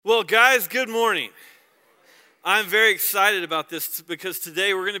Well, guys, good morning. I'm very excited about this because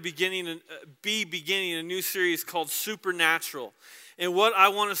today we're going to be beginning a new series called Supernatural. And what I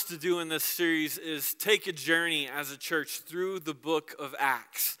want us to do in this series is take a journey as a church through the book of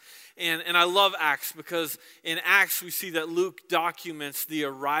Acts. And I love Acts because in Acts we see that Luke documents the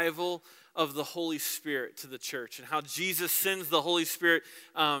arrival of the Holy Spirit to the church and how Jesus sends the Holy Spirit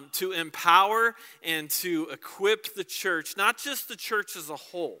to empower and to equip the church, not just the church as a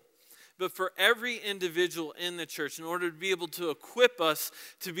whole, but for every individual in the church in order to be able to equip us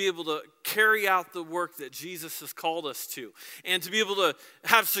to be able to carry out the work that Jesus has called us to and to be able to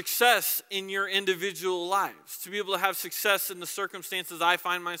have success in your individual lives, to be able to have success in the circumstances I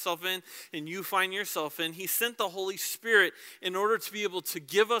find myself in and you find yourself in. He sent the Holy Spirit in order to be able to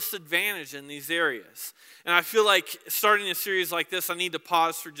give us advantage in these areas. And I feel like starting a series like this, I need to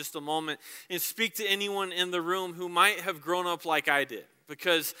pause for just a moment and speak to anyone in the room who might have grown up like I did.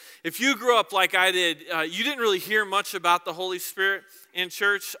 Because if you grew up like I did, you didn't really hear much about the Holy Spirit in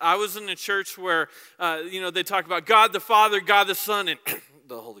church. I was in a church where, they talk about God the Father, God the Son, and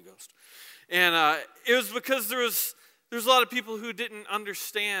the Holy Ghost. And it was because there's a lot of people who didn't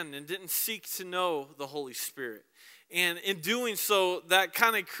understand and didn't seek to know the Holy Spirit. And in doing so, that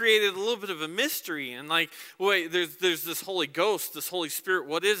kind of created a little bit of a mystery. And like, wait, there's this Holy Ghost, this Holy Spirit.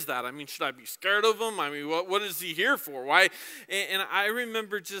 What is that? I mean, should I be scared of him? I mean, what is he here for? Why? And I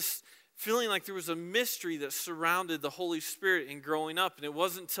remember just feeling like there was a mystery that surrounded the Holy Spirit in growing up. And it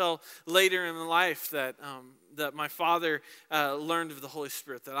wasn't until later in life that my father learned of the Holy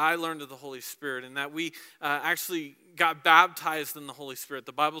Spirit, that I learned of the Holy Spirit, and that we actually got baptized in the Holy Spirit.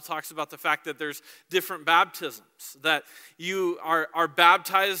 The Bible talks about the fact that there's different baptisms, that you are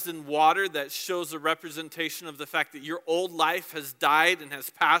baptized in water that shows a representation of the fact that your old life has died and has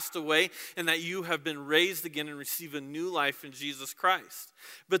passed away, and that you have been raised again and receive a new life in Jesus Christ.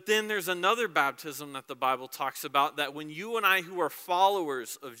 But then there's another baptism that the Bible talks about, that when you and I who are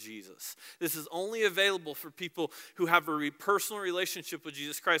followers of Jesus, this is only available for people who have a personal relationship with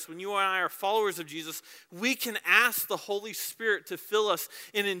Jesus Christ. When you and I are followers of Jesus, we can ask the Holy Spirit to fill us.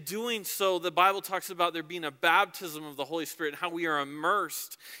 And in doing so, the Bible talks about there being a baptism of the Holy Spirit, how we are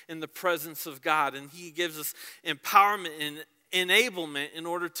immersed in the presence of God. And he gives us empowerment and enablement in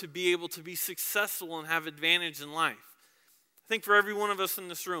order to be able to be successful and have advantage in life. I think for every one of us in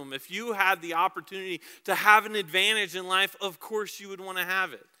this room, if you had the opportunity to have an advantage in life, of course you would want to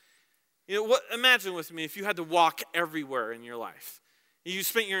have it. Imagine with me if you had to walk everywhere in your life. You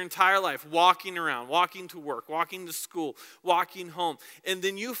spent your entire life walking around, walking to work, walking to school, walking home, and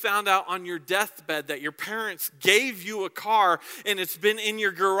then you found out on your deathbed that your parents gave you a car and it's been in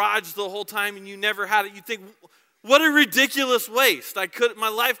your garage the whole time and you never had it. You think, what a ridiculous waste. My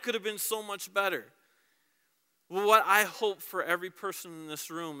life could have been so much better. Well, what I hope for every person in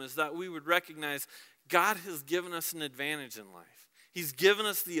this room is that we would recognize God has given us an advantage in life. He's given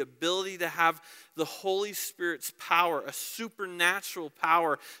us the ability to have the Holy Spirit's power, a supernatural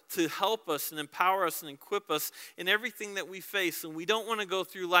power to help us and empower us and equip us in everything that we face. And we don't want to go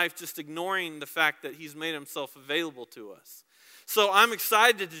through life just ignoring the fact that he's made himself available to us. So I'm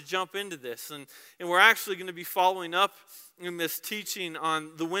excited to jump into this. And we're actually going to be following up in this teaching on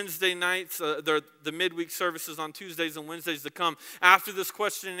the Wednesday nights, the midweek services on Tuesdays and Wednesdays to come. After this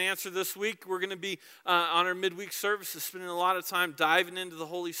question and answer this week, we're going to be on our midweek services, spending a lot of time diving into the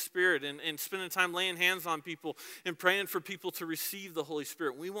Holy Spirit and spending time laying hands on people and praying for people to receive the Holy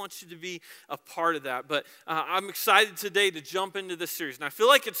Spirit. We want you to be a part of that. But I'm excited today to jump into this series. And I feel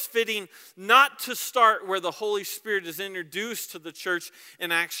like it's fitting not to start where the Holy Spirit is introduced to the church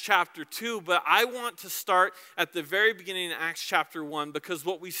in Acts chapter 2, but I want to start at the very beginning in Acts chapter 1, because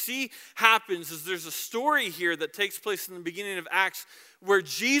what we see happens is there's a story here that takes place in the beginning of Acts where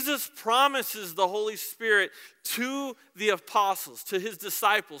Jesus promises the Holy Spirit to the apostles, to his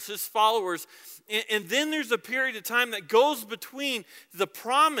disciples, his followers, and then there's a period of time that goes between the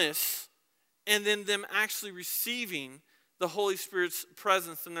promise and then them actually receiving the Holy Spirit's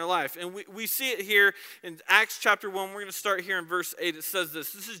presence in their life. And we see it here in Acts chapter 1. We're going to start here in verse 8. It says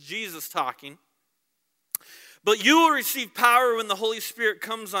this. This is Jesus talking. But you will receive power when the Holy Spirit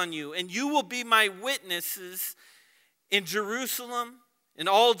comes on you, and you will be my witnesses in Jerusalem, in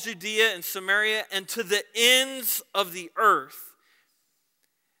all Judea and Samaria, and to the ends of the earth.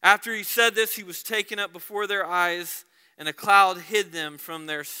 After he said this, he was taken up before their eyes, and a cloud hid them from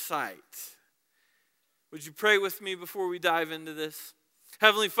their sight. Would you pray with me before we dive into this?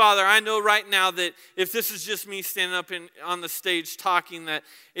 Heavenly Father, I know right now that if this is just me standing up on the stage talking, that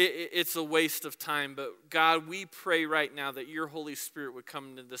it's a waste of time. But God, we pray right now that your Holy Spirit would come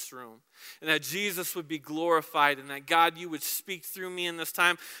into this room and that Jesus would be glorified and that, God, you would speak through me in this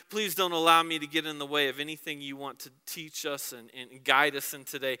time. Please don't allow me to get in the way of anything you want to teach us and guide us in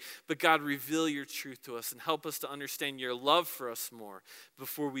today. But God, reveal your truth to us and help us to understand your love for us more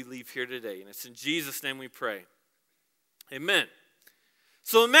before we leave here today. And it's in Jesus' name we pray. Amen.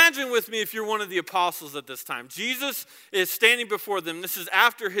 So imagine with me if you're one of the apostles at this time. Jesus is standing before them. This is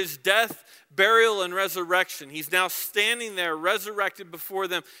after his death, burial, and resurrection. He's now standing there, resurrected before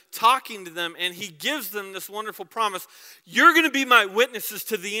them, talking to them, and he gives them this wonderful promise. You're going to be my witnesses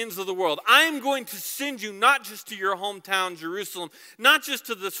to the ends of the world. I am going to send you not just to your hometown, Jerusalem, not just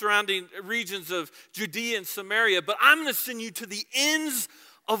to the surrounding regions of Judea and Samaria, but I'm going to send you to the ends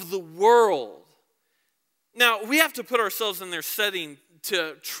of the world. Now, we have to put ourselves in their setting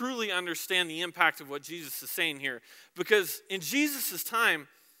to truly understand the impact of what Jesus is saying here. Because in Jesus' time,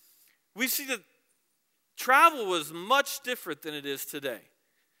 we see that travel was much different than it is today.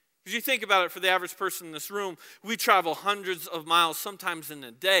 Because you think about it, for the average person in this room, we travel hundreds of miles, sometimes in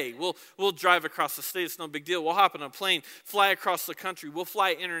a day. We'll drive across the state, it's no big deal. We'll hop on a plane, fly across the country. We'll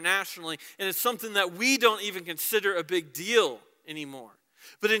fly internationally, and it's something that we don't even consider a big deal anymore.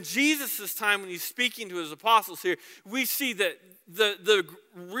 But in Jesus' time, when he's speaking to his apostles here, we see that the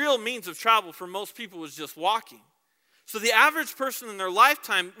real means of travel for most people was just walking. So the average person in their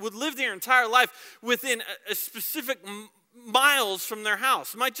lifetime would live their entire life within a specific miles from their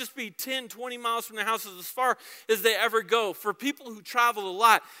house. It might just be 10, 20 miles from their house, as far as they ever go. For people who travel a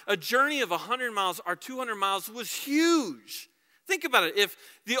lot, a journey of 100 miles or 200 miles was huge. Think about it. If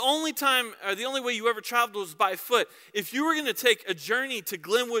the only way you ever traveled was by foot, if you were going to take a journey to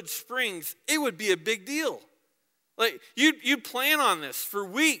Glenwood Springs, it would be a big deal. Like you'd plan on this for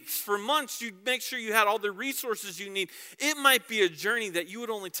weeks, for months. You'd make sure you had all the resources you need. It might be a journey that you would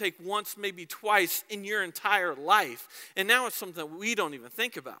only take once, maybe twice in your entire life. And now it's something that we don't even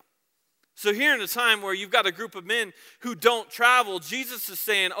think about. So here in a time where you've got a group of men who don't travel, Jesus is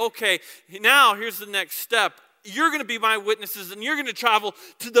saying, okay, now here's the next step. You're going to be my witnesses, and you're going to travel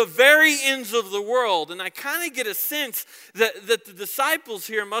to the very ends of the world. And I kind of get a sense that the disciples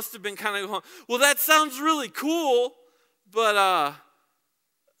here must have been kind of going, well, that sounds really cool, but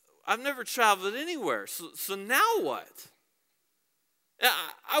I've never traveled anywhere. So now what?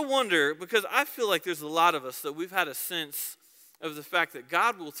 I wonder, because I feel like there's a lot of us that we've had a sense of the fact that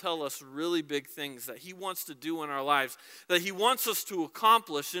God will tell us really big things that he wants to do in our lives, that he wants us to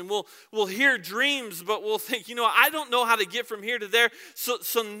accomplish. And we'll hear dreams, but we'll think, I don't know how to get from here to there. So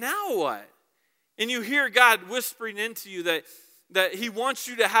now what? And you hear God whispering into you that he wants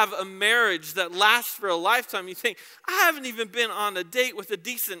you to have a marriage that lasts for a lifetime. You think, I haven't even been on a date with a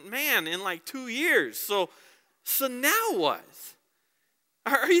decent man in like 2 years. So now what?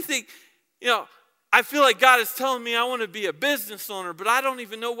 Or you think, I feel like God is telling me I want to be a business owner, but I don't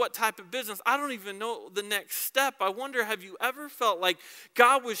even know what type of business. I don't even know the next step. I wonder, have you ever felt like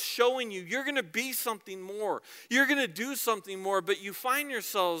God was showing you, you're going to be something more. You're going to do something more, but you find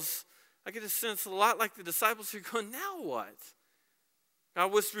yourselves, I get a sense, a lot like the disciples who are going, now what?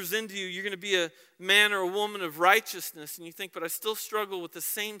 God whispers into you, you're going to be a man or a woman of righteousness, and you think, but I still struggle with the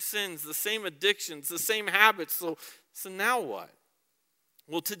same sins, the same addictions, the same habits, so now what?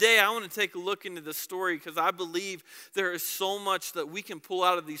 Well, today I want to take a look into the story because I believe there is so much that we can pull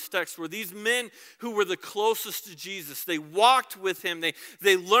out of these texts where these men who were the closest to Jesus, they walked with him,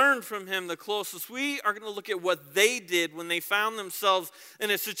 they learned from him the closest. We are going to look at what they did when they found themselves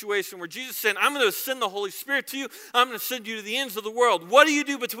in a situation where Jesus said, I'm going to send the Holy Spirit to you. I'm going to send you to the ends of the world. What do you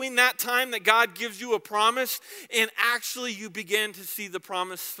do between that time that God gives you a promise and actually you begin to see the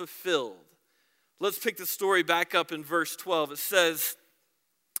promise fulfilled? Let's pick the story back up in verse 12. It says,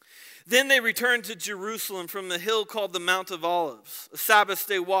 then they returned to Jerusalem from the hill called the Mount of Olives, a Sabbath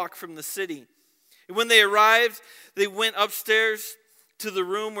day walk from the city. And when they arrived, they went upstairs to the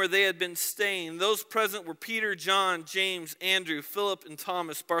room where they had been staying. Those present were Peter, John, James, Andrew, Philip, and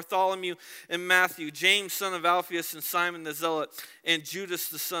Thomas, Bartholomew and Matthew, James, son of Alphaeus, and Simon the Zealot, and Judas,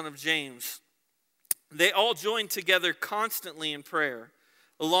 the son of James. They all joined together constantly in prayer,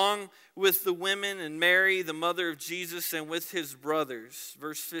 along with the women and Mary, the mother of Jesus, and with his brothers.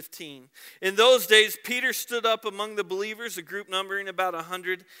 Verse 15. In those days, Peter stood up among the believers, a group numbering about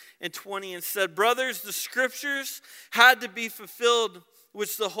 120, and said, brothers, the scriptures had to be fulfilled,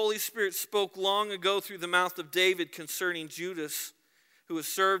 which the Holy Spirit spoke long ago through the mouth of David concerning Judas, who was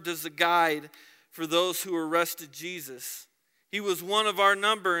served as a guide for those who arrested Jesus. He was one of our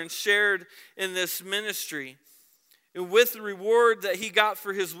number and shared in this ministry. And with the reward that he got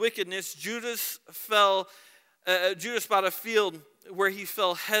for his wickedness, Judas bought a field where he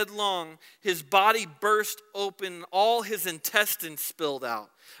fell headlong. His body burst open, all his intestines spilled out.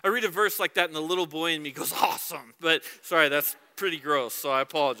 I read a verse like that and the little boy in me goes, awesome. But sorry, that's pretty gross, so I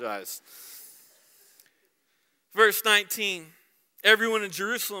apologize. Verse 19, everyone in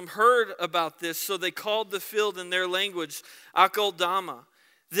Jerusalem heard about this, so they called the field in their language, Akeldama.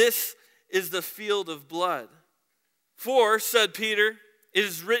 This is the field of blood. For, said Peter, it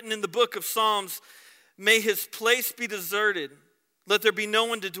is written in the book of Psalms, may his place be deserted. Let there be no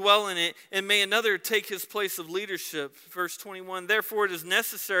one to dwell in it, and may another take his place of leadership. Verse 21, therefore it is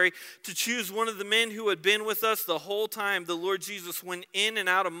necessary to choose one of the men who had been with us the whole time the Lord Jesus went in and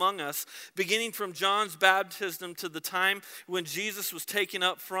out among us, beginning from John's baptism to the time when Jesus was taken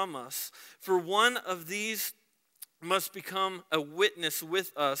up from us. For one of these must become a witness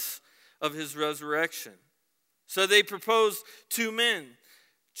with us of his resurrection. So they proposed 2 men,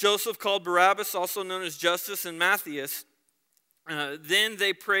 Joseph called Barabbas, also known as Justus, and Matthias. Then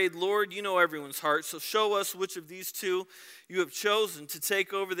they prayed, Lord, you know everyone's heart, so show us which of these 2 you have chosen to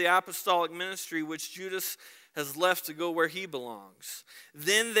take over the apostolic ministry which Judas has left to go where he belongs.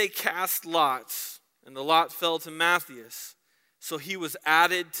 Then they cast lots, and the lot fell to Matthias, so he was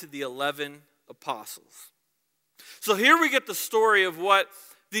added to the 11 apostles. So here we get the story of what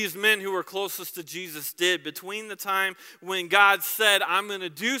these men who were closest to Jesus did between the time when God said, I'm going to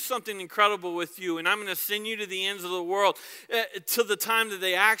do something incredible with you and I'm going to send you to the ends of the world, to the time that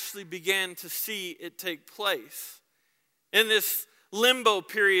they actually began to see it take place. In this limbo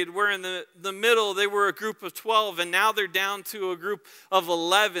period where in the middle they were a group of 12 and now they're down to a group of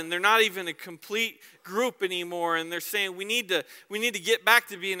 11. They're not even a complete group anymore, and they're saying we need to get back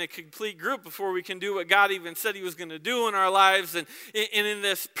to being a complete group before we can do what God even said he was going to do in our lives. And in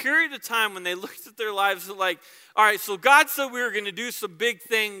this period of time when they looked at their lives, they're like, all right, so God said we were going to do some big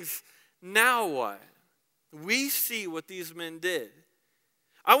things. Now what? We see what these men did.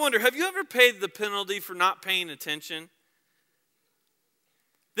 I wonder, have you ever paid the penalty for not paying attention?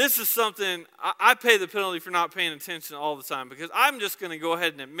 This is something, I pay the penalty for not paying attention all the time, because I'm just going to go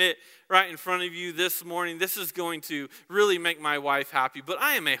ahead and admit right in front of you this morning, this is going to really make my wife happy, but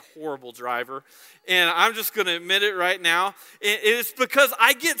I am a horrible driver, and I'm just going to admit it right now. It's because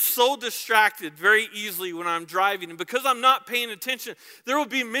I get so distracted very easily when I'm driving, and because I'm not paying attention, there will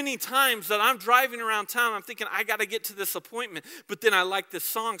be many times that I'm driving around town, I'm thinking, I got to get to this appointment, but then I like this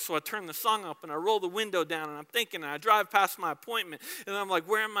song, so I turn the song up, and I roll the window down, and I'm thinking, and I drive past my appointment, and I'm like,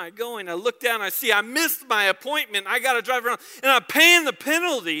 where am I going? I look down, I see I missed my appointment. I got to drive around, and I'm paying the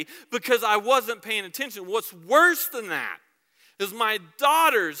penalty because I wasn't paying attention. What's worse than that is my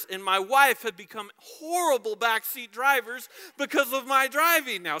daughters and my wife have become horrible backseat drivers because of my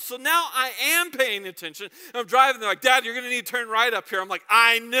driving now. So now I am paying attention. I'm driving. They're like, Dad, you're going to need to turn right up here. I'm like,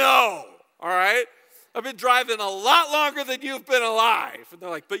 I know. All right. I've been driving a lot longer than you've been alive. And they're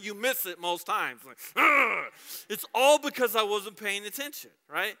like, but you miss it most times. I'm like, ugh. It's all because I wasn't paying attention,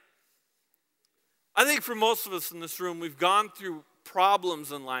 right? I think for most of us in this room, we've gone through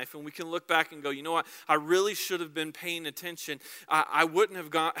problems in life, and we can look back and go, you know what, I really should have been paying attention. I wouldn't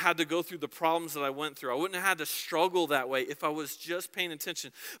have had to go through the problems that I went through. I wouldn't have had to struggle that way if I was just paying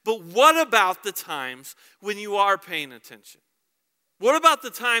attention. But what about the times when you are paying attention? What about the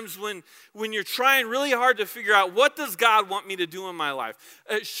times when you're trying really hard to figure out, what does God want me to do in my life?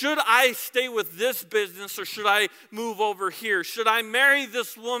 Should I stay with this business, or should I move over here? Should I marry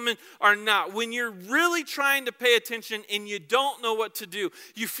this woman or not? When you're really trying to pay attention and you don't know what to do,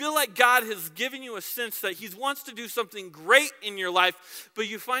 you feel like God has given you a sense that he wants to do something great in your life, but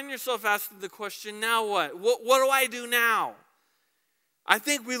you find yourself asking the question, now what? What do I do now? I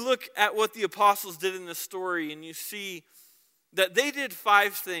think we look at what the apostles did in this story, and you see that they did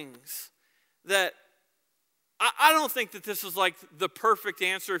 5 things that I don't think that this is like the perfect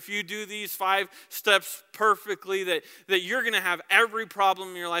answer. If you do these 5 steps perfectly, that you're going to have every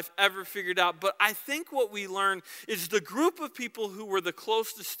problem in your life ever figured out. But I think what we learn is the group of people who were the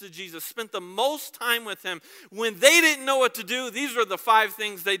closest to Jesus, spent the most time with him. When they didn't know what to do, these are the 5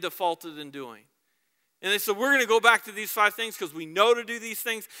 things they defaulted in doing. And they said, we're going to go back to these 5 things because we know to do these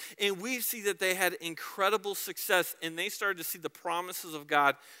things. And we see that they had incredible success, and they started to see the promises of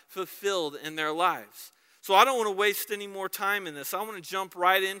God fulfilled in their lives. So I don't want to waste any more time in this. I want to jump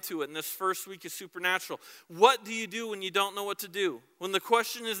right into it in this first week of Supernatural. What do you do when you don't know what to do? When the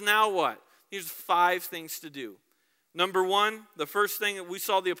question is, now what? Here's 5 things to do. Number 1, the first thing that we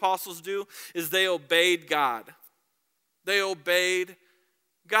saw the apostles do is they obeyed God. They obeyed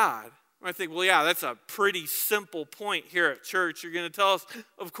God. I think, well, yeah, that's a pretty simple point here at church. You're going to tell us,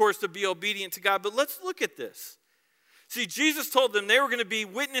 of course, to be obedient to God. But let's look at this. See, Jesus told them they were going to be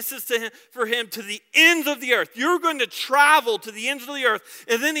witnesses to him, for him to the ends of the earth. You're going to travel to the ends of the earth.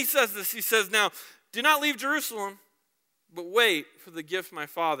 And then he says this. He says, now, do not leave Jerusalem, but wait for the gift my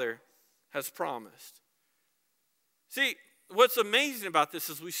Father has promised. See, what's amazing about this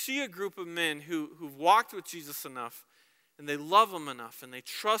is we see a group of men who've walked with Jesus enough, and they love him enough, and they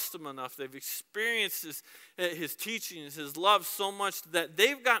trust him enough. They've experienced his teachings, his love so much that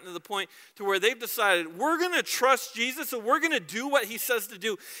they've gotten to the point to where they've decided, we're going to trust Jesus, and we're going to do what he says to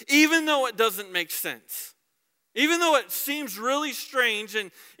do, even though it doesn't make sense. Even though it seems really strange,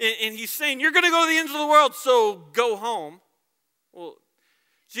 and he's saying, you're going to go to the ends of the world, so go home. Well,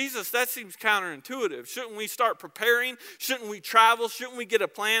 Jesus, that seems counterintuitive. Shouldn't we start preparing? Shouldn't we travel? Shouldn't we get a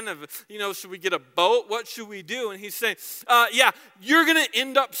plan of, should we get a boat? What should we do? And he's saying, yeah, you're going to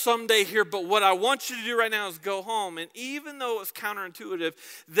end up someday here, but what I want you to do right now is go home. And even though it's counterintuitive,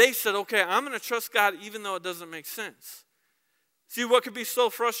 they said, okay, I'm going to trust God even though it doesn't make sense. See, what could be so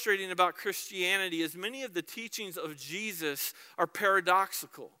frustrating about Christianity is many of the teachings of Jesus are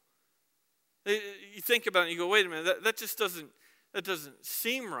paradoxical. You think about it and you go, wait a minute, that just doesn't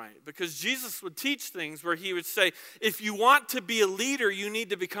seem right, because Jesus would teach things where he would say, if you want to be a leader, you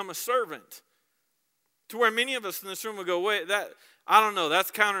need to become a servant. To where many of us in this room would go, wait, I don't know,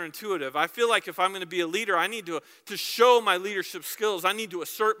 that's counterintuitive. I feel like if I'm going to be a leader, I need to show my leadership skills. I need to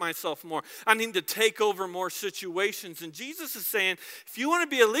assert myself more. I need to take over more situations. And Jesus is saying, if you want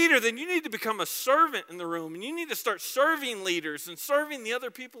to be a leader, then you need to become a servant in the room, and you need to start serving leaders and serving the other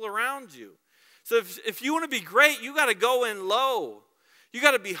people around you. So if you want to be great, you got to go in low. You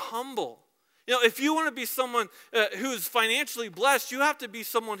got to be humble. If you want to be someone who's financially blessed, you have to be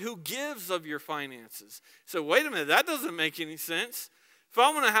someone who gives of your finances. So wait a minute, that doesn't make any sense. If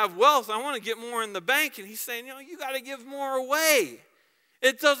I want to have wealth, I want to get more in the bank. And he's saying, you got to give more away.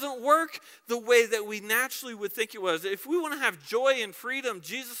 It doesn't work the way that we naturally would think it was. If we want to have joy and freedom,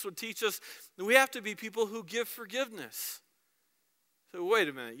 Jesus would teach us that we have to be people who give forgiveness. So wait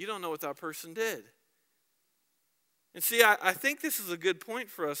a minute, you don't know what that person did. And see, I think this is a good point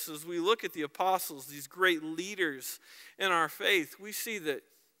for us as we look at the apostles, these great leaders in our faith. We see that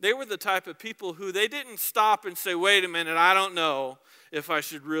they were the type of people who they didn't stop and say, wait a minute, I don't know if I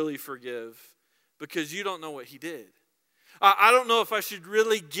should really forgive because you don't know what he did. I don't know if I should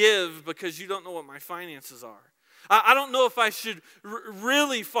really give because you don't know what my finances are. I don't know if I should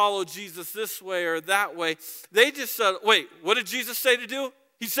really follow Jesus this way or that way. They just said, wait, what did Jesus say to do?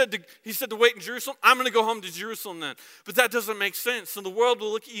 He said to wait in Jerusalem. I'm going to go home to Jerusalem then. But that doesn't make sense. And the world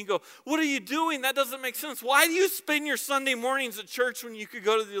will look at you and go, what are you doing? That doesn't make sense. Why do you spend your Sunday mornings at church when you could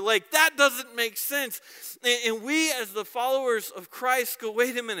go to the lake? That doesn't make sense. And we as the followers of Christ go,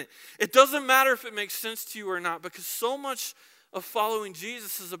 wait a minute. It doesn't matter if it makes sense to you or not, because so much of following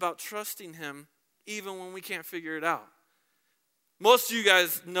Jesus is about trusting him even when we can't figure it out. Most of you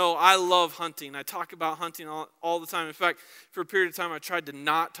guys know I love hunting. I talk about hunting all the time. In fact, for a period of time, I tried to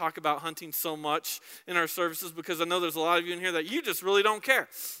not talk about hunting so much in our services because I know there's a lot of you in here that you just really don't care.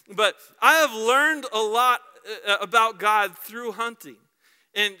 But I have learned a lot about God through hunting.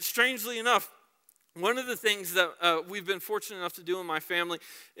 And strangely enough, one of the things that we've been fortunate enough to do in my family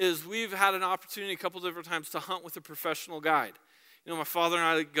is we've had an opportunity a couple different times to hunt with a professional guide. My father and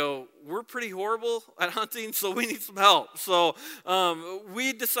I go, we're pretty horrible at hunting, so we need some help. So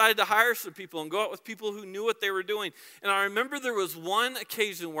we decided to hire some people and go out with people who knew what they were doing. And I remember there was one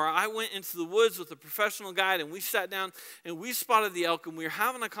occasion where I went into the woods with a professional guide, and we sat down and we spotted the elk, and we were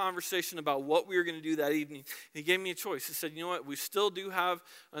having a conversation about what we were going to do that evening. And he gave me a choice. He said, you know what, we still do have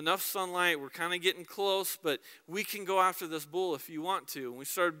enough sunlight. We're kind of getting close, but we can go after this bull if you want to. And we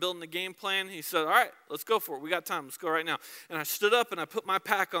started building the game plan. He said, all right, let's go for it. We got time. Let's go right now. And I stood up and I put my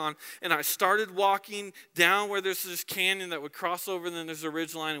pack on and I started walking down where there's this canyon that would cross over, and then there's a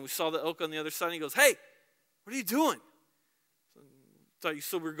ridge line, and we saw the elk on the other side. And he goes, hey, what are you doing? I thought you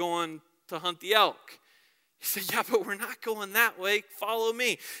said we're going to hunt the elk. He said, yeah, but we're not going that way. Follow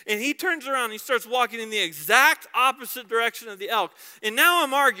me. And he turns around and he starts walking in the exact opposite direction of the elk. And now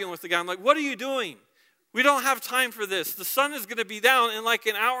I'm arguing with the guy. I'm like, what are you doing? We don't have time for this. The sun is going to be down in like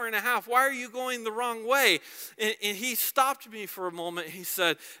an hour and a half. Why are you going the wrong way? And he stopped me for a moment. He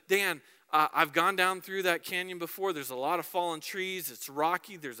said, Dan, I've gone down through that canyon before. There's a lot of fallen trees. It's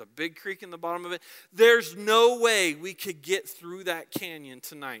rocky. There's a big creek in the bottom of it. There's no way we could get through that canyon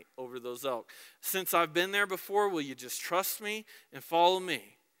tonight over those elk. Since I've been there before, will you just trust me and follow me?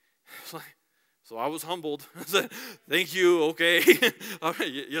 So I was humbled. I said, thank you, okay.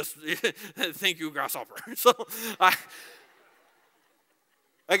 Yes, thank you, grasshopper. So I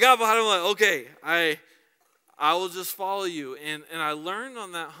got behind him like, okay, I will just follow you. And I learned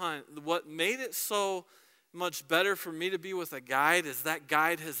on that hunt, what made it so much better for me to be with a guide is that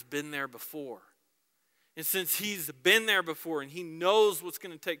guide has been there before. And since he's been there before and he knows what's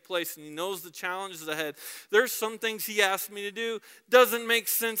going to take place and he knows the challenges ahead, there's some things he asked me to do doesn't make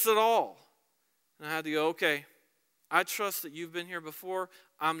sense at all. And I had to go, okay, I trust that you've been here before.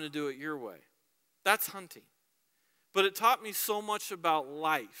 I'm going to do it your way. That's hunting. But it taught me so much about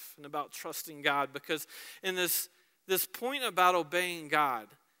life and about trusting God, because in this point about obeying God,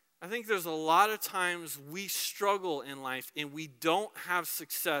 I think there's a lot of times we struggle in life and we don't have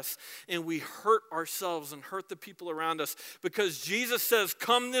success and we hurt ourselves and hurt the people around us because Jesus says,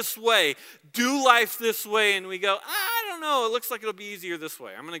 come this way, do life this way. And we go, I don't know, it looks like it'll be easier this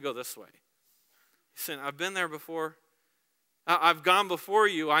way. I'm going to go this way. He's saying, I've been there before. I've gone before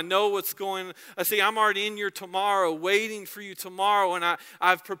you. I know what's going. I'm already in your tomorrow, waiting for you tomorrow, and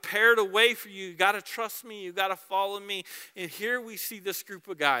I've prepared a way for you. You got to trust me. You got to follow me. And here we see this group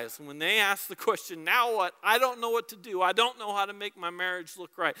of guys. When they ask the question, now what? I don't know what to do. I don't know how to make my marriage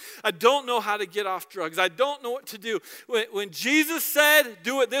look right. I don't know how to get off drugs. I don't know what to do. When Jesus said,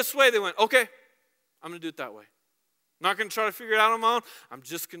 do it this way, they went, okay, I'm going to do it that way. I'm not going to try to figure it out on my own. I'm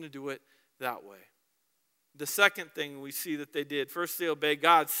just going to do it that way. The second thing we see that they did, first they obeyed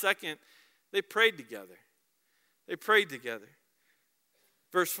God. Second, they prayed together. They prayed together.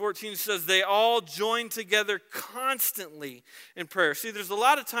 Verse 14 says they all joined together constantly in prayer. See, there's a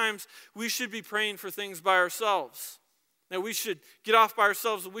lot of times we should be praying for things by ourselves. Now, we should get off by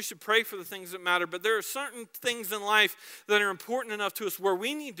ourselves and we should pray for the things that matter. But there are certain things in life that are important enough to us where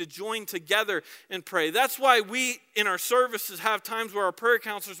we need to join together and pray. That's why we, in our services, have times where our prayer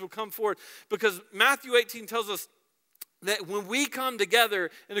counselors will come forward. Because Matthew 18 tells us that when we come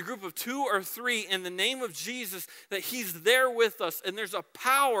together in a group of 2 or 3 in the name of Jesus, that he's there with us. And there's a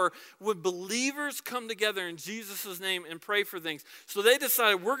power when believers come together in Jesus' name and pray for things. So they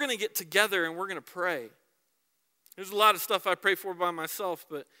decided we're going to get together and we're going to pray. There's a lot of stuff I pray for by myself,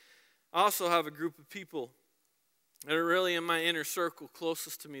 but I also have a group of people that are really in my inner circle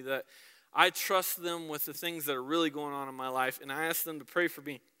closest to me that I trust them with the things that are really going on in my life, and I ask them to pray for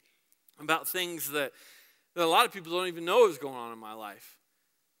me about things that a lot of people don't even know is going on in my life.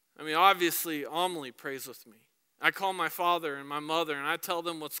 I mean, obviously, Amelie prays with me. I call my father and my mother, and I tell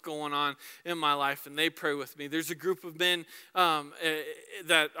them what's going on in my life, and they pray with me. There's a group of men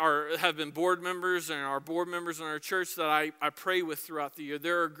that have been board members and are board members in our church that I pray with throughout the year.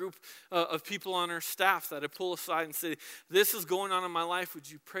 There are a group of people on our staff that I pull aside and say, this is going on in my life. Would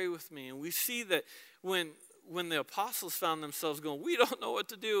you pray with me? And we see that when the apostles found themselves going, we don't know what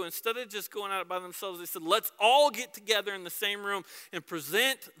to do, instead of just going at it by themselves, they said, let's all get together in the same room and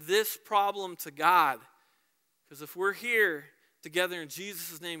present this problem to God. Because if we're here together in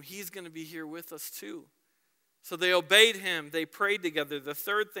Jesus' name, he's going to be here with us too. So they obeyed him. They prayed together. The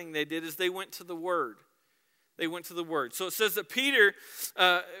third thing they did is they went to the Word. They went to the Word. So it says that Peter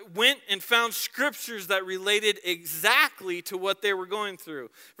went and found scriptures that related exactly to what they were going through.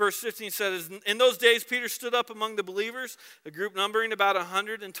 Verse 15 says, in those days Peter stood up among the believers, a group numbering about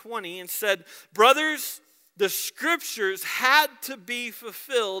 120, and said, brothers, the scriptures had to be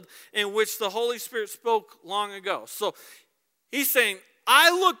fulfilled in which the Holy Spirit spoke long ago. So he's saying,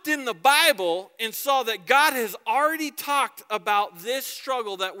 I looked in the Bible and saw that God has already talked about this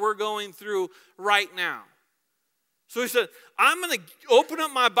struggle that we're going through right now. So he said, I'm going to open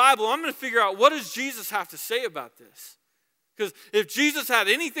up my Bible. I'm going to figure out, what does Jesus have to say about this? Because if Jesus had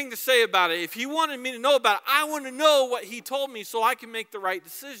anything to say about it, if he wanted me to know about it, I want to know what he told me so I can make the right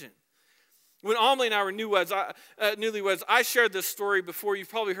decision. When Amelie and I were newlyweds, I shared this story before. You've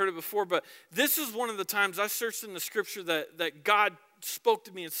probably heard it before, but this is one of the times I searched in the scripture that God spoke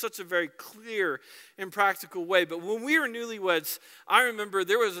to me in such a very clear and practical way. But when we were newlyweds, I remember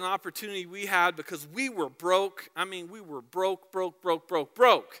there was an opportunity we had because we were broke. I mean, we were broke.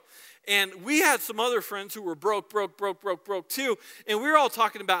 And we had some other friends who were broke too. And we were all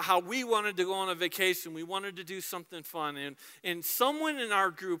talking about how we wanted to go on a vacation. We wanted to do something fun. And someone in our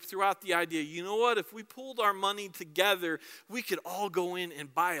group threw out the idea, you know what, if we pulled our money together, we could all go in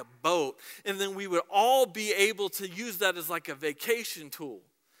and buy a boat. And then we would all be able to use that as like a vacation tool.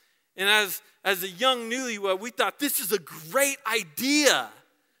 And as a young newlywed, we thought this is a great idea.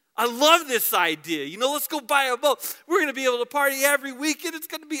 I love this idea. You know, let's go buy a boat. We're going to be able to party every weekend. It's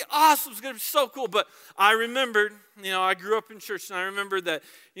going to be awesome. It's going to be so cool. But I remembered, I grew up in church, and I remembered that,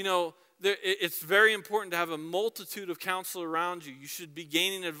 it's very important to have a multitude of counsel around you. You should be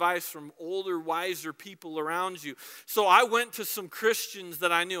gaining advice from older, wiser people around you. So I went to some Christians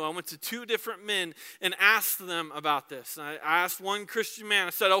that I knew. I went to 2 different men and asked them about this. And I asked one Christian man,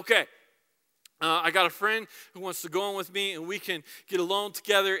 I said, okay, I got a friend who wants to go in with me and we can get a loan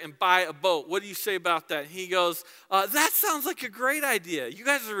together and buy a boat. What do you say about that? He goes, that sounds like a great idea. You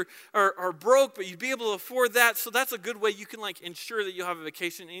guys are broke, but you'd be able to afford that. So that's a good way you can ensure that you'll have a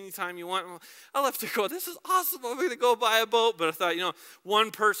vacation anytime you want. I left to go, this is awesome. I'm going to go buy a boat. But I thought, one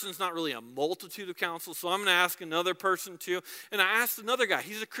person's not really a multitude of counsel. So I'm going to ask another person too. And I asked another guy.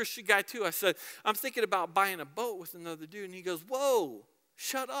 He's a Christian guy too. I said, I'm thinking about buying a boat with another dude. And he goes, whoa.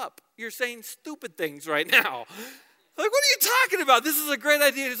 Shut up. You're saying stupid things right now. What are you talking about? This is a great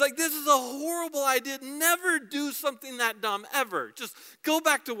idea. He's like, this is a horrible idea. Never do something that dumb, ever. Just go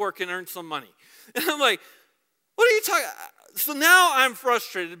back to work and earn some money. And I'm like, what are you talking about? So now I'm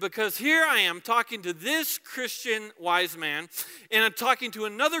frustrated because here I am talking to this Christian wise man, and I'm talking to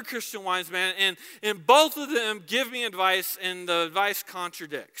another Christian wise man, and both of them give me advice, and the advice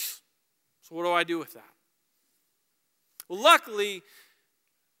contradicts. So what do I do with that? Well, luckily,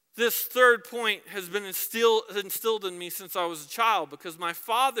 this third point has been instilled in me since I was a child, because my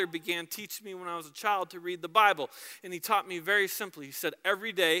father began teaching me when I was a child to read the Bible. And he taught me very simply. He said,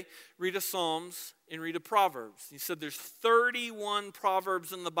 every day, read a Psalms and read a Proverbs. He said there's 31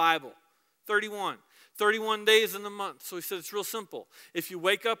 Proverbs in the Bible. 31. 31 days in the month. So he said it's real simple. If you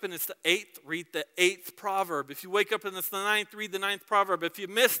wake up and it's the 8th, read the 8th proverb. If you wake up and it's the 9th, read the 9th proverb. If you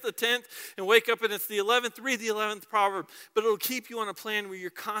miss the 10th and wake up and it's the 11th, read the 11th proverb. But it'll keep you on a plan where you're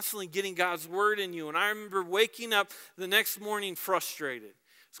constantly getting God's word in you. And I remember waking up the next morning frustrated.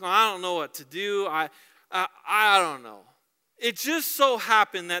 So I don't know what to do. I don't know. It just so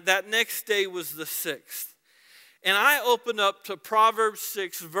happened that next day was the 6th. And I opened up to Proverbs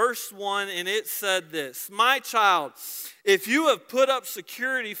 6, verse 1, and it said this: my child, if you have put up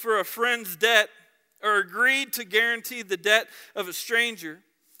security for a friend's debt or agreed to guarantee the debt of a stranger,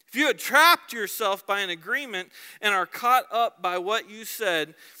 if you had trapped yourself by an agreement and are caught up by what you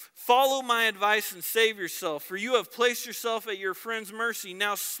said, follow my advice and save yourself, for you have placed yourself at your friend's mercy.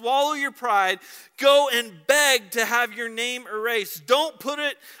 Now swallow your pride, go and beg to have your name erased. Don't put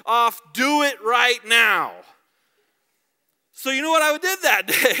it off, do it right now. So you know what I did that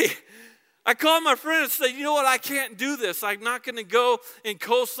day? I called my friend and said, you know what, I can't do this. I'm not going to go and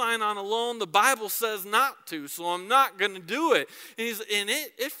co-sign on a loan. The Bible says not to, so I'm not going to do it. And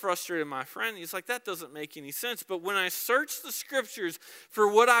it frustrated my friend. He's like, that doesn't make any sense. But when I searched the scriptures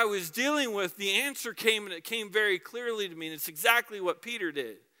for what I was dealing with, the answer came, and it came very clearly to me. And it's exactly what Peter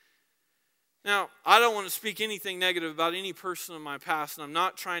did. Now, I don't want to speak anything negative about any person in my past, and I'm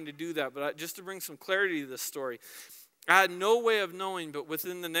not trying to do that. But just to bring some clarity to this story, I had no way of knowing, but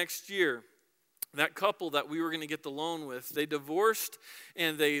within the next year, that couple that we were going to get the loan with, they divorced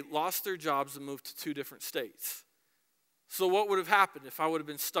and they lost their jobs and moved to 2 different states. So what would have happened if I would have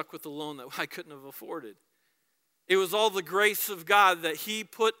been stuck with a loan that I couldn't have afforded? It was all the grace of God that he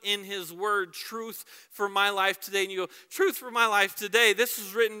put in his word, truth for my life today. And you go, truth for my life today? This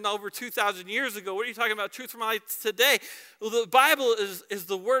was written over 2,000 years ago. What are you talking about, truth for my life today? Well, the Bible is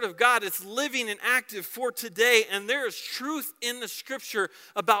the word of God. It's living and active for today. And there is truth in the scripture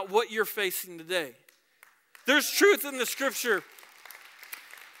about what you're facing today. There's truth in the scripture.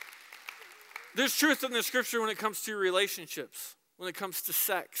 There's truth in the scripture when it comes to your relationships, when it comes to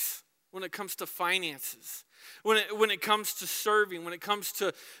sex, when it comes to finances, when it comes to serving, when it comes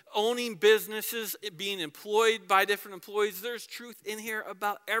to owning businesses, being employed by different employees. There's truth in here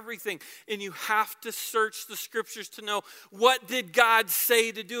about everything. And you have to search the scriptures to know, what did God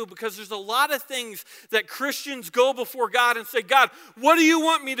say to do? Because there's a lot of things that Christians go before God and say, God, what do you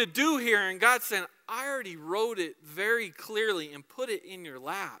want me to do here? And God's saying, I already wrote it very clearly and put it in your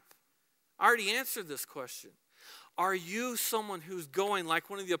lap. I already answered this question. Are you someone who's going like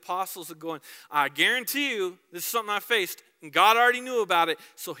one of the apostles are going, I guarantee you this is something I faced, and God already knew about it,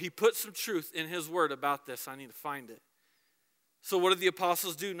 so he put some truth in his word about this. I need to find it. So what did the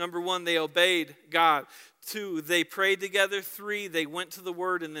apostles do? Number 1, they obeyed God. 2, they prayed together. 3, they went to the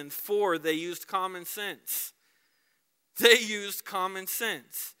word. And then 4, they used common sense. They used common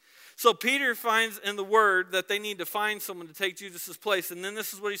sense. So Peter finds in the word that they need to find someone to take Jesus' place. And then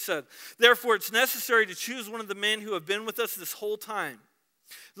this is what he said. Therefore, it's necessary to choose one of the men who have been with us this whole time.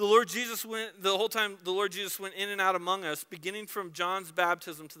 The Lord Jesus went in and out among us, beginning from John's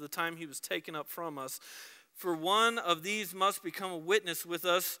baptism to the time he was taken up from us. For one of these must become a witness with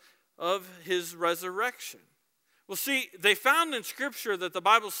us of his resurrection. Well, see, they found in Scripture that the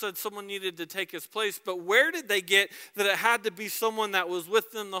Bible said someone needed to take his place, but where did they get that it had to be someone that was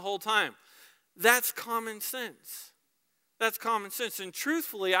with them the whole time? That's common sense. That's common sense. And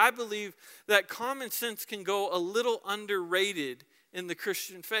truthfully, I believe that common sense can go a little underrated in the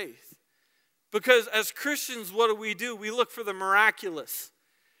Christian faith. Because as Christians, what do? We look for the miraculous.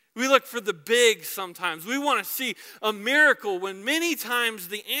 We look for the big sometimes. We want to see a miracle when many times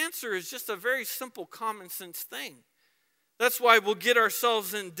the answer is just a very simple common sense thing. That's why we'll get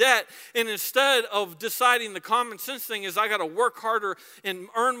ourselves in debt, and instead of deciding the common sense thing is I got to work harder and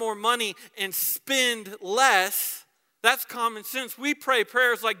earn more money and spend less, that's common sense. We pray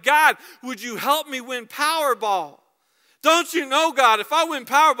prayers like, God, would you help me win Powerball? Don't you know, God, if I win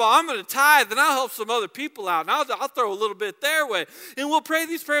Powerball, I'm going to tithe and I'll help some other people out and I'll throw a little bit their way. And we'll pray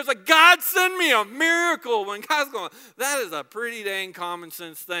these prayers like, God, send me a miracle. When God's going, that is a pretty dang common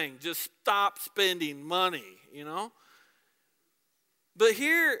sense thing. Just stop spending money, you know. But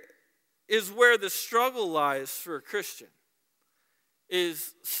here is where the struggle lies for a Christian.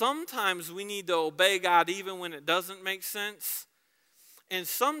 Is sometimes we need to obey God even when it doesn't make sense. And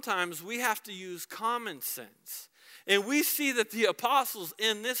sometimes we have to use common sense. And we see that the apostles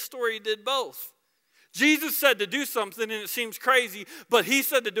in this story did both. Jesus said to do something and it seems crazy, but he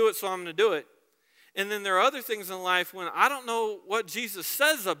said to do it, so I'm going to do it. And then there are other things in life when I don't know what Jesus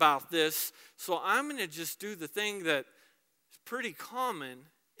says about this, so I'm going to just do the thing that is pretty common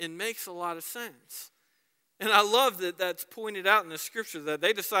and makes a lot of sense. And I love that that's pointed out in the scripture that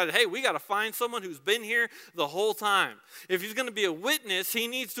they decided, hey, we got to find someone who's been here the whole time. If he's going to be a witness, he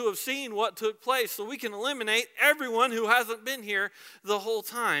needs to have seen what took place so we can eliminate everyone who hasn't been here the whole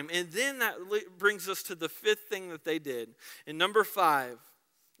time. And then that brings us to the fifth thing that they did. And number 5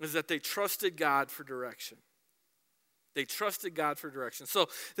 is that they trusted God for direction. They trusted God for direction. So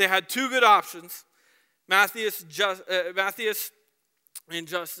they had 2 good options, Matthias and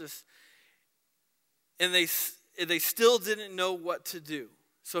Justus. And they still didn't know what to do.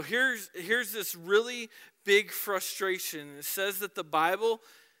 So here's this really big frustration. It says that the Bible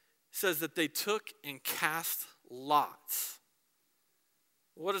says that they took and cast lots.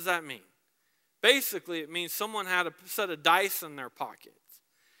 What does that mean? Basically, it means someone had a set of dice in their pockets.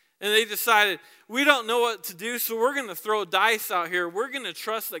 And they decided, we don't know what to do, so we're going to throw dice out here. We're going to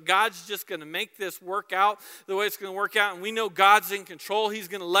trust that God's just going to make this work out the way it's going to work out. And we know God's in control. He's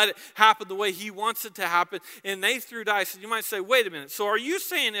going to let it happen the way he wants it to happen. And they threw dice. And you might say, wait a minute. So are you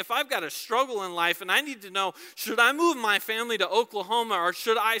saying if I've got a struggle in life and I need to know, should I move my family to Oklahoma or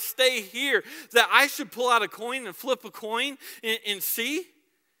should I stay here, that I should pull out a coin and flip a coin and see?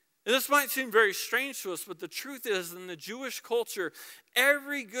 And this might seem very strange to us, but the truth is, in the Jewish culture,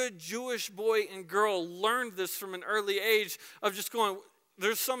 every good Jewish boy and girl learned this from an early age of just going,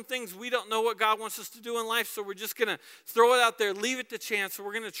 there's some things we don't know what God wants us to do in life, so we're just going to throw it out there, leave it to chance, so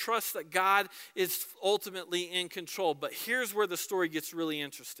we're going to trust that God is ultimately in control. But here's where the story gets really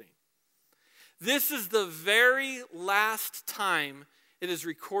interesting. This is the very last time it is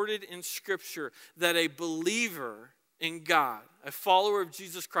recorded in Scripture that a believer in God, a follower of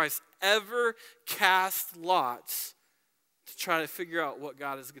Jesus Christ, ever cast lots to try to figure out what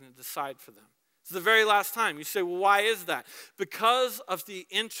God is going to decide for them. It's the very last time. You say, well, why is that? Because of the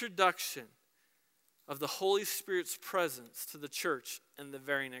introduction of the Holy Spirit's presence to the church in the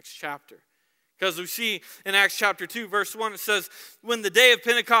very next chapter. Because we see in Acts chapter 2, verse 1, it says, when the day of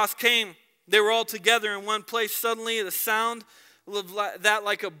Pentecost came, they were all together in one place. Suddenly the sound that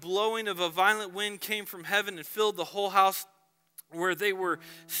like a blowing of a violent wind came from heaven and filled the whole house where they were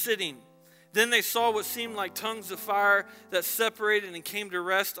sitting. Then they saw what seemed like tongues of fire that separated and came to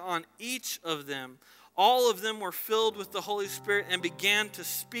rest on each of them. All of them were filled with the Holy Spirit and began to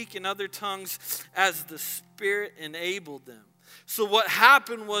speak in other tongues as the Spirit enabled them. So what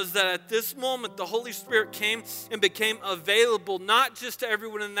happened was that at this moment, the Holy Spirit came and became available, not just to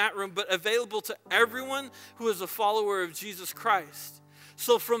everyone in that room, but available to everyone who is a follower of Jesus Christ.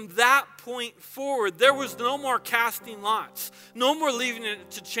 So from that point forward, there was no more casting lots, no more leaving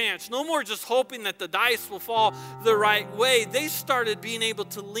it to chance, no more just hoping that the dice will fall the right way. They started being able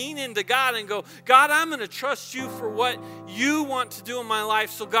to lean into God and go, God, I'm going to trust you for what you want to do in my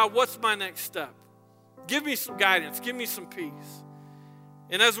life. So God, what's my next step? Give me some guidance. Give me some peace.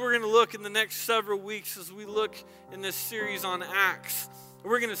 And as we're going to look in the next several weeks, as we look in this series on Acts,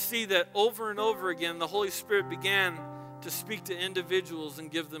 we're going to see that over and over again, the Holy Spirit began to speak to individuals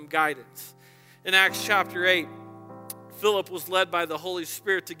and give them guidance. In Acts chapter 8, Philip was led by the Holy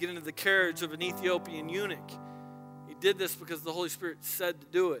Spirit to get into the carriage of an Ethiopian eunuch. He did this because the Holy Spirit said to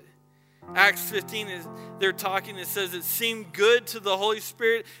do it. Acts 15, they're talking, it says, it seemed good to the Holy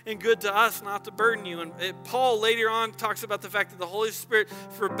Spirit and good to us not to burden you. And Paul later on talks about the fact that the Holy Spirit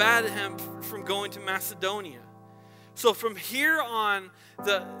forbade him from going to Macedonia. So from here on,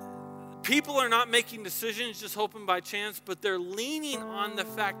 the people are not making decisions just hoping by chance, but they're leaning on the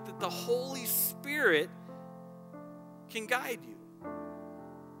fact that the Holy Spirit can guide you.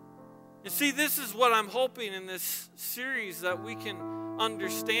 And see, this is what I'm hoping in this series, that we can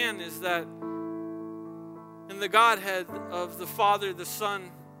understand is that in the Godhead of the Father, the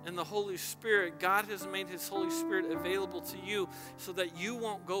Son, and the Holy Spirit, God has made His Holy Spirit available to you so that you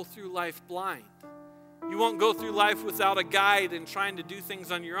won't go through life blind. You won't go through life without a guide and trying to do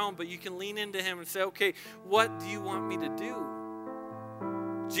things on your own, but you can lean into Him and say, okay, what do you want me to do?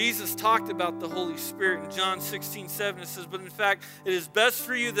 Jesus talked about the Holy Spirit in John 16:7. It says, but in fact, it is best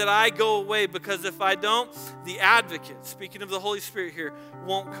for you that I go away, because if I don't, the advocate, speaking of the Holy Spirit here,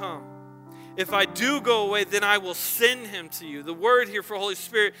 won't come. If I do go away, then I will send him to you. The word here for Holy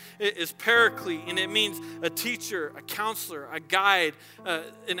Spirit is paraclete, and it means a teacher, a counselor, a guide,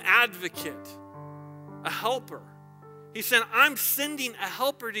 an advocate, a helper. He said, I'm sending a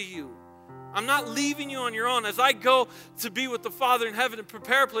helper to you. I'm not leaving you on your own. As I go to be with the Father in heaven and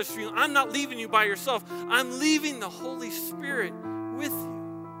prepare a place for you, I'm not leaving you by yourself. I'm leaving the Holy Spirit with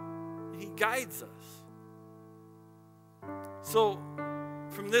you. He guides us. So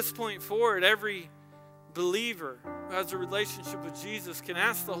from this point forward, every believer who has a relationship with Jesus can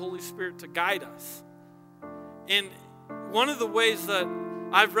ask the Holy Spirit to guide us. And one of the ways that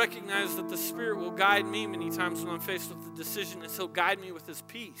I've recognized that the Spirit will guide me many times when I'm faced with a decision is He'll guide me with His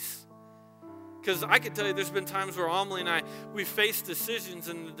peace. Because I can tell you there's been times where Amelie and I, we face decisions,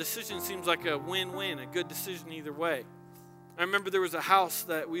 and the decision seems like a win-win, a good decision either way. I remember there was a house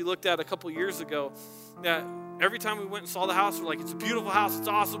that we looked at a couple years ago that every time we went and saw the house, we're like, it's a beautiful house, it's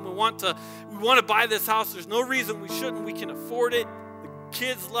awesome, we want to buy this house. There's no reason we shouldn't, we can afford it.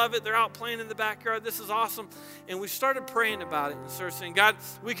 Kids love it. They're out playing in the backyard. This is awesome. And we started praying about it and started saying, God,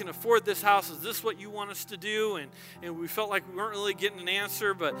 we can afford this house. Is this what you want us to do? And we felt like we weren't really getting an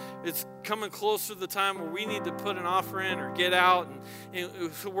answer, but it's coming closer to the time where we need to put an offer in or get out.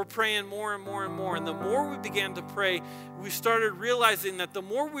 And so we're praying more and more and more. And the more we began to pray, we started realizing that the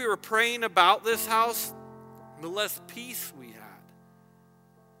more we were praying about this house, the less peace we had.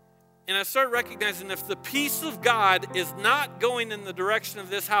 And I started recognizing if the peace of God is not going in the direction of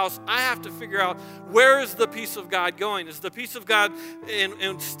this house, I have to figure out, where is the peace of God going? Is the peace of God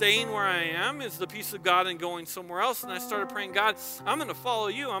in staying where I am? Is the peace of God in going somewhere else? And I started praying, God, I'm going to follow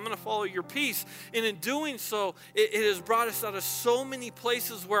you. I'm going to follow your peace. And in doing so, it has brought us out of so many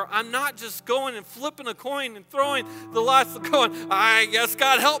places where I'm not just going and flipping a coin and throwing the lots and going, I guess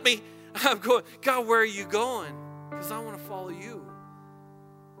God help me. I'm going, God, where are you going? Because I want to follow you.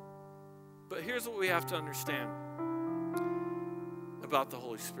 But here's what we have to understand about the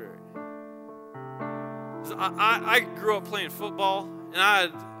Holy Spirit. I grew up playing football, and I had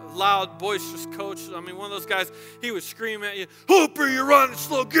a loud, boisterous coach. I mean, one of those guys, he would scream at you, Hooper, you're running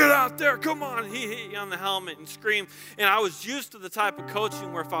slow, get out there, come on. He hit you on the helmet and scream. And I was used to the type of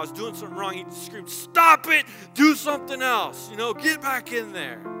coaching where if I was doing something wrong, he'd scream, stop it, do something else, get back in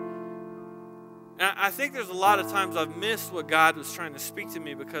there. And I think there's a lot of times I've missed what God was trying to speak to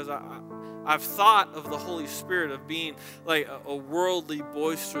me because I've thought of the Holy Spirit of being like a worldly,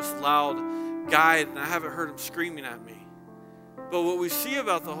 boisterous, loud guy, and I haven't heard him screaming at me. But what we see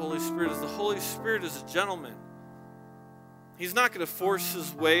about the Holy Spirit is the Holy Spirit is a gentleman. He's not going to force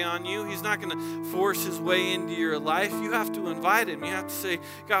his way on you. He's not going to force his way into your life. You have to invite him. You have to say,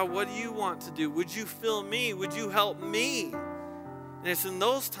 God, what do you want to do? Would you fill me? Would you help me? And it's in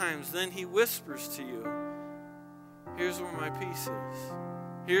those times then he whispers to you, here's where my peace is.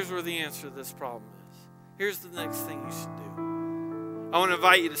 Here's where the answer to this problem is. Here's the next thing you should do. I want to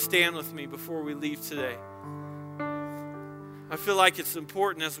invite you to stand with me before we leave today. I feel like it's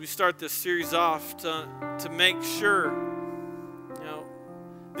important as we start this series off to make sure,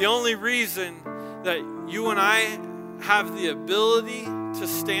 the only reason that you and I have the ability to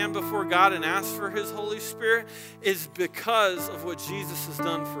stand before God and ask for His Holy Spirit is because of what Jesus has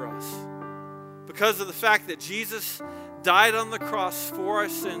done for us. Because of the fact that Jesus died on the cross for our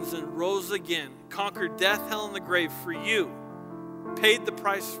sins and rose again, conquered death, hell, and the grave for you, paid the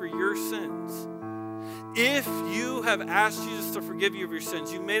price for your sins. If you have asked Jesus to forgive you of your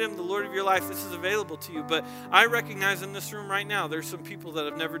sins, you made Him the Lord of your life, this is available to you. But I recognize in this room right now, there's some people that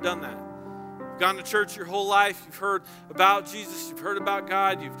have never done that. You've gone to church your whole life, you've heard about Jesus, you've heard about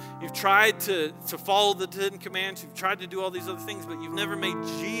God, you've tried to follow the 10 Commandments, you've tried to do all these other things, but you've never made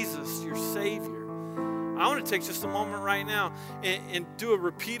Jesus your Savior. I want to take just a moment right now and do a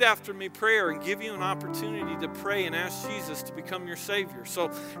repeat after me prayer and give you an opportunity to pray and ask Jesus to become your Savior. So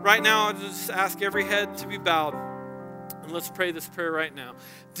right now, I'll just ask every head to be bowed. And let's pray this prayer right now.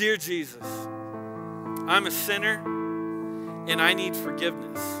 Dear Jesus, I'm a sinner and I need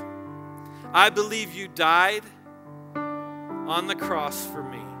forgiveness. I believe you died on the cross for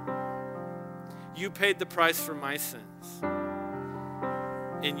me. You paid the price for my sins.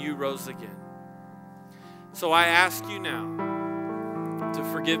 And you rose again. So I ask you now, to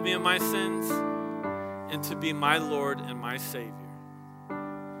forgive me of my sins and to be my Lord and my Savior.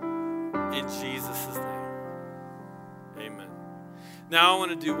 In Jesus' name, amen. Now I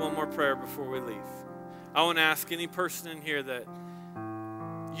want to do one more prayer before we leave. I want to ask any person in here that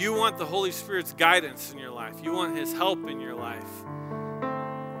you want the Holy Spirit's guidance in your life, you want His help in your life,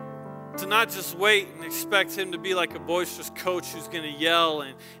 to not just wait and expect Him to be like a boisterous coach who's going to yell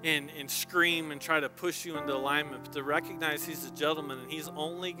and scream and try to push you into alignment, but to recognize He's a gentleman and He's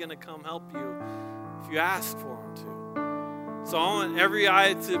only going to come help you if you ask for Him to. So I want every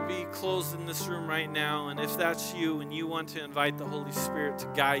eye to be closed in this room right now, and if that's you and you want to invite the Holy Spirit to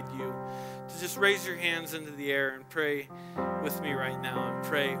guide you, to just raise your hands into the air and pray with me right now and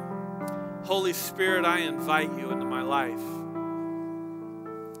pray, Holy Spirit, I invite you into my life.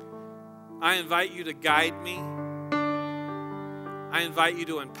 I invite you to guide me. I invite you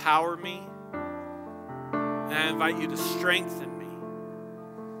to empower me. And I invite you to strengthen me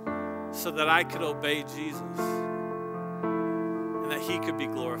so that I could obey Jesus and that He could be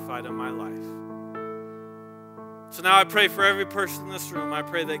glorified in my life. So now I pray for every person in this room. I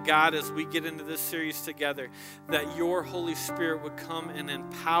pray that God, as we get into this series together, that your Holy Spirit would come and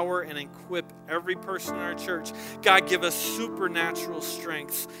empower and equip every person in our church. God, give us supernatural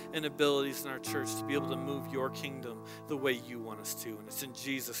strengths and abilities in our church to be able to move your kingdom the way you want us to. And it's in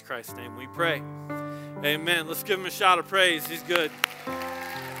Jesus Christ's name we pray. Amen. Let's give Him a shout of praise. He's good.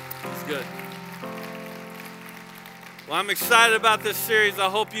 He's good. Well, I'm excited about this series. I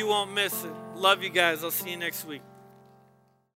hope you won't miss it. Love you guys. I'll see you next week.